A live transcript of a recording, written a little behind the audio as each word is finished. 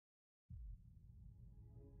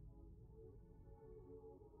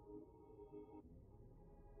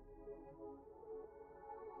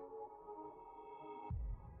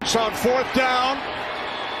Wentz on fourth down.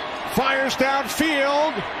 Fires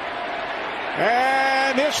downfield.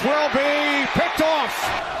 And this will be picked off.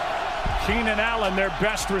 Keenan Allen, their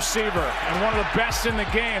best receiver, and one of the best in the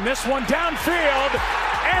game. This one downfield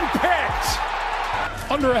and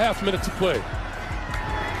picked. Under a half minute to play.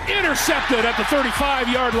 Intercepted at the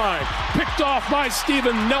 35-yard line. Picked off by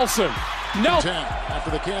Steven Nelson. 10 after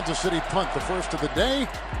the Kansas City punt, the first of the day,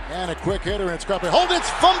 and a quick hitter, and it's got hold. It's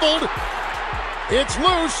fumbled. It's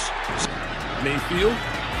loose. Mayfield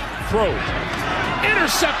throws.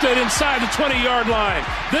 Intercepted inside the 20-yard line.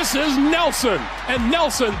 This is Nelson, and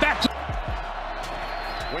Nelson back to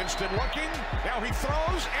Winston looking. Now he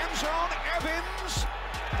throws. End zone. Evans.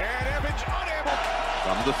 And Evans unable.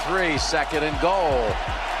 From the 3, second and goal.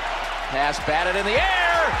 Pass batted in the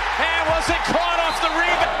air. And was it caught off the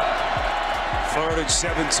rebound? 3rd and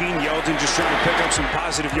 17. Yeldon just trying to pick up some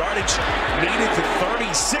positive yardage. Needed the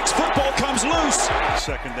 36. Football comes loose.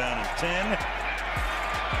 2nd down and 10.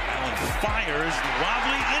 Allen fires.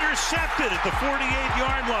 Wobbly intercepted at the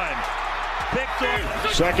 48-yard line. Picked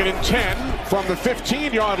off. 2nd and 10 from the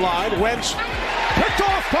 15-yard line. Wentz picked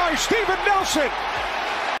off by Steven Nelson.